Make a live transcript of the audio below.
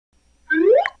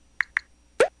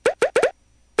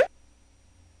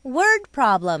Word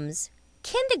problems.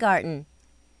 Kindergarten.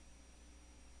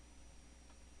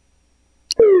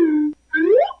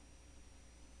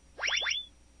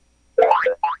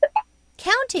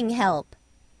 Counting help.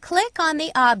 Click on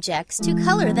the objects to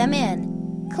color them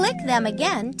in. Click them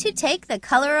again to take the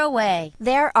color away.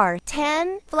 There are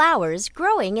 10 flowers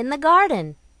growing in the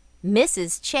garden.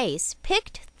 Mrs. Chase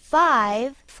picked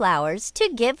 5 flowers to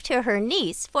give to her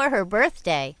niece for her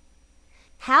birthday.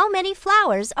 How many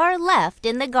flowers are left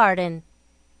in the garden?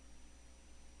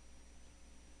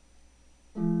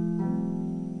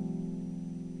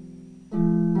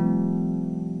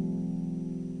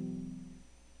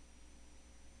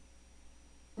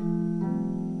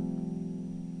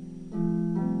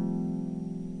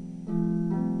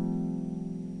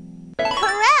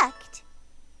 Correct!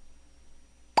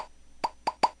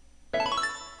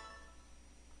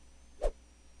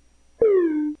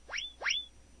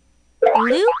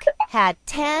 Luke had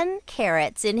 10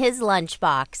 carrots in his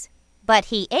lunchbox, but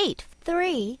he ate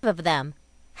 3 of them.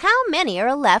 How many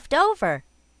are left over?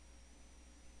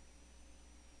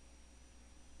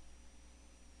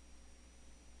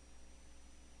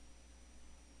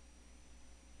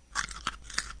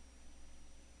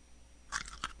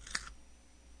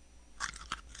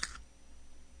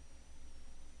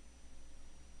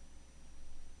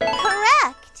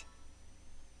 Correct!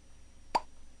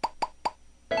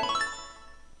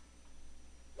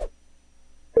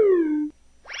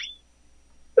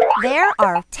 There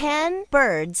are 10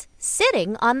 birds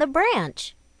sitting on the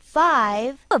branch.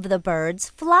 5 of the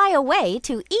birds fly away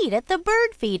to eat at the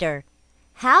bird feeder.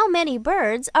 How many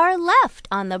birds are left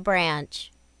on the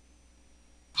branch?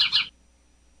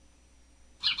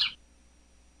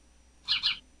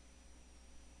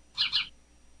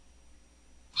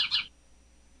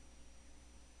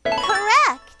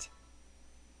 Correct!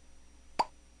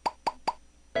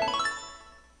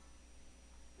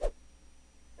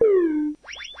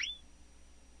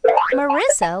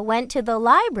 Marissa went to the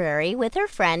library with her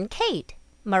friend Kate.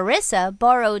 Marissa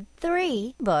borrowed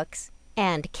 3 books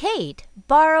and Kate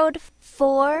borrowed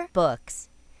 4 books.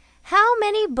 How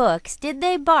many books did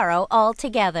they borrow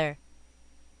altogether?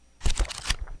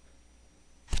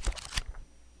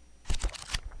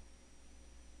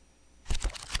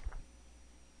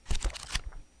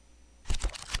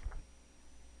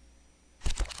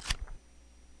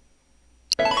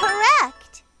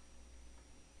 Correct!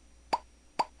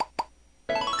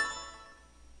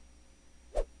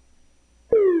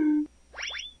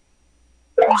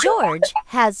 George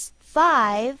has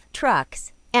 5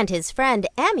 trucks, and his friend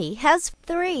Emmy has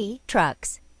 3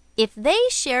 trucks. If they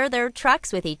share their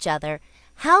trucks with each other,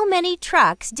 how many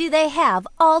trucks do they have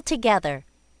altogether?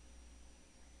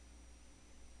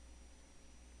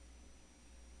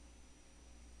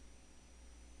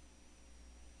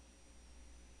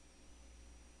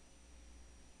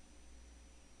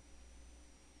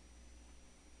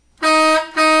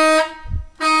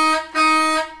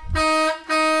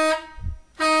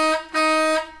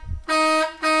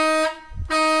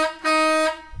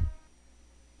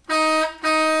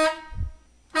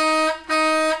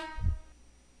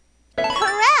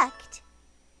 Correct!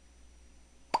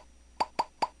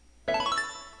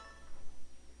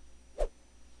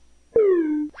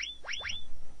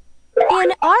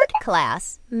 In art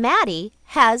class, Maddie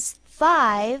has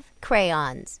 5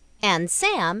 crayons and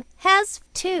Sam has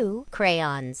 2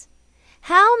 crayons.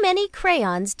 How many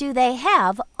crayons do they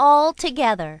have all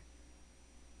together?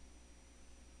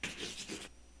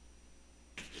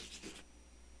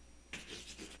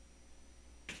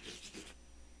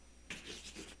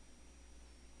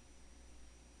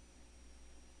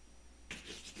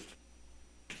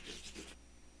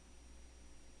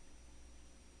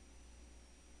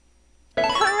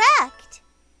 Correct!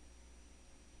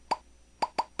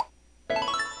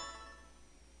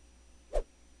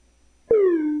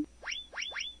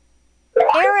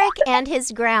 Eric and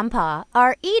his grandpa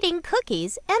are eating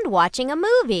cookies and watching a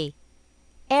movie.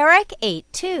 Eric ate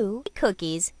 2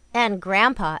 cookies and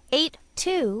Grandpa ate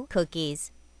 2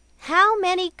 cookies. How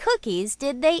many cookies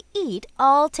did they eat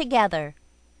all together?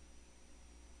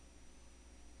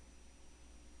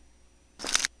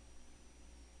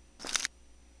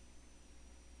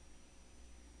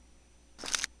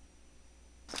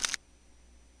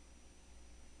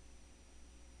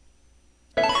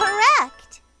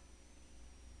 Correct!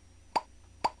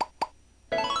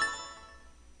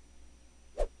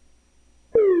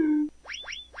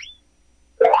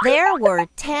 There were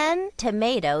 10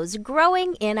 tomatoes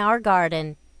growing in our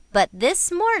garden, but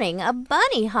this morning a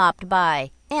bunny hopped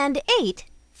by and ate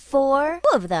 4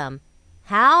 of them.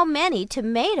 How many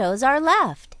tomatoes are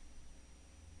left?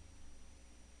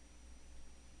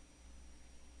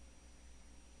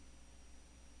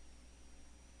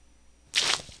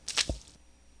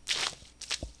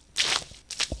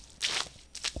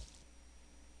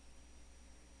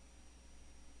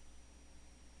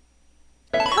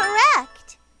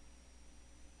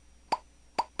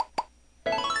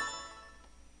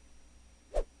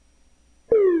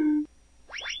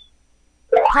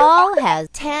 has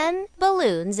 10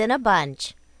 balloons in a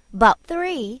bunch, but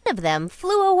 3 of them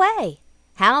flew away.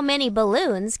 How many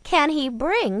balloons can he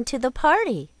bring to the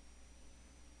party?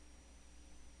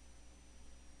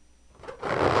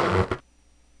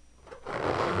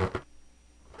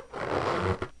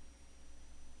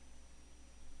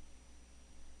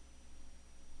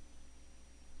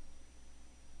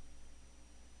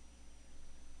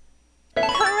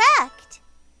 Correct!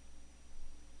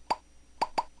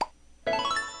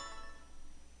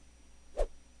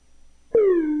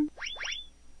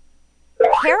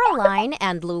 Caroline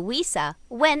and Louisa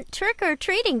went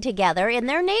trick-or-treating together in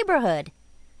their neighborhood.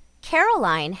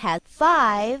 Caroline has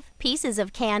 5 pieces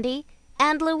of candy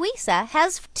and Louisa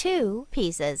has 2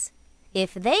 pieces.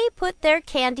 If they put their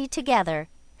candy together,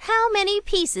 how many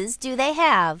pieces do they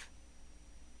have?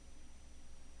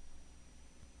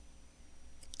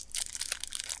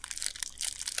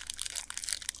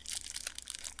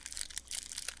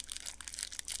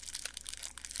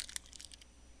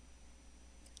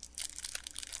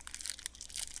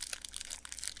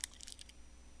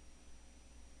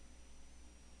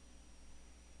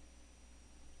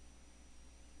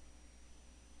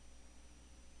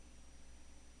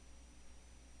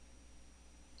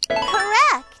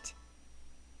 Correct!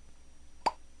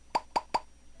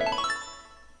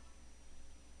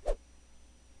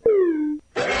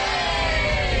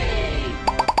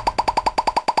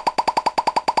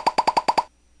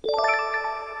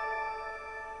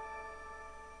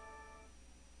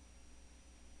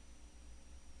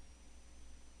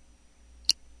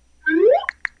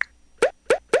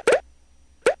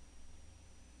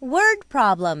 Word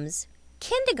problems.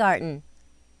 Kindergarten.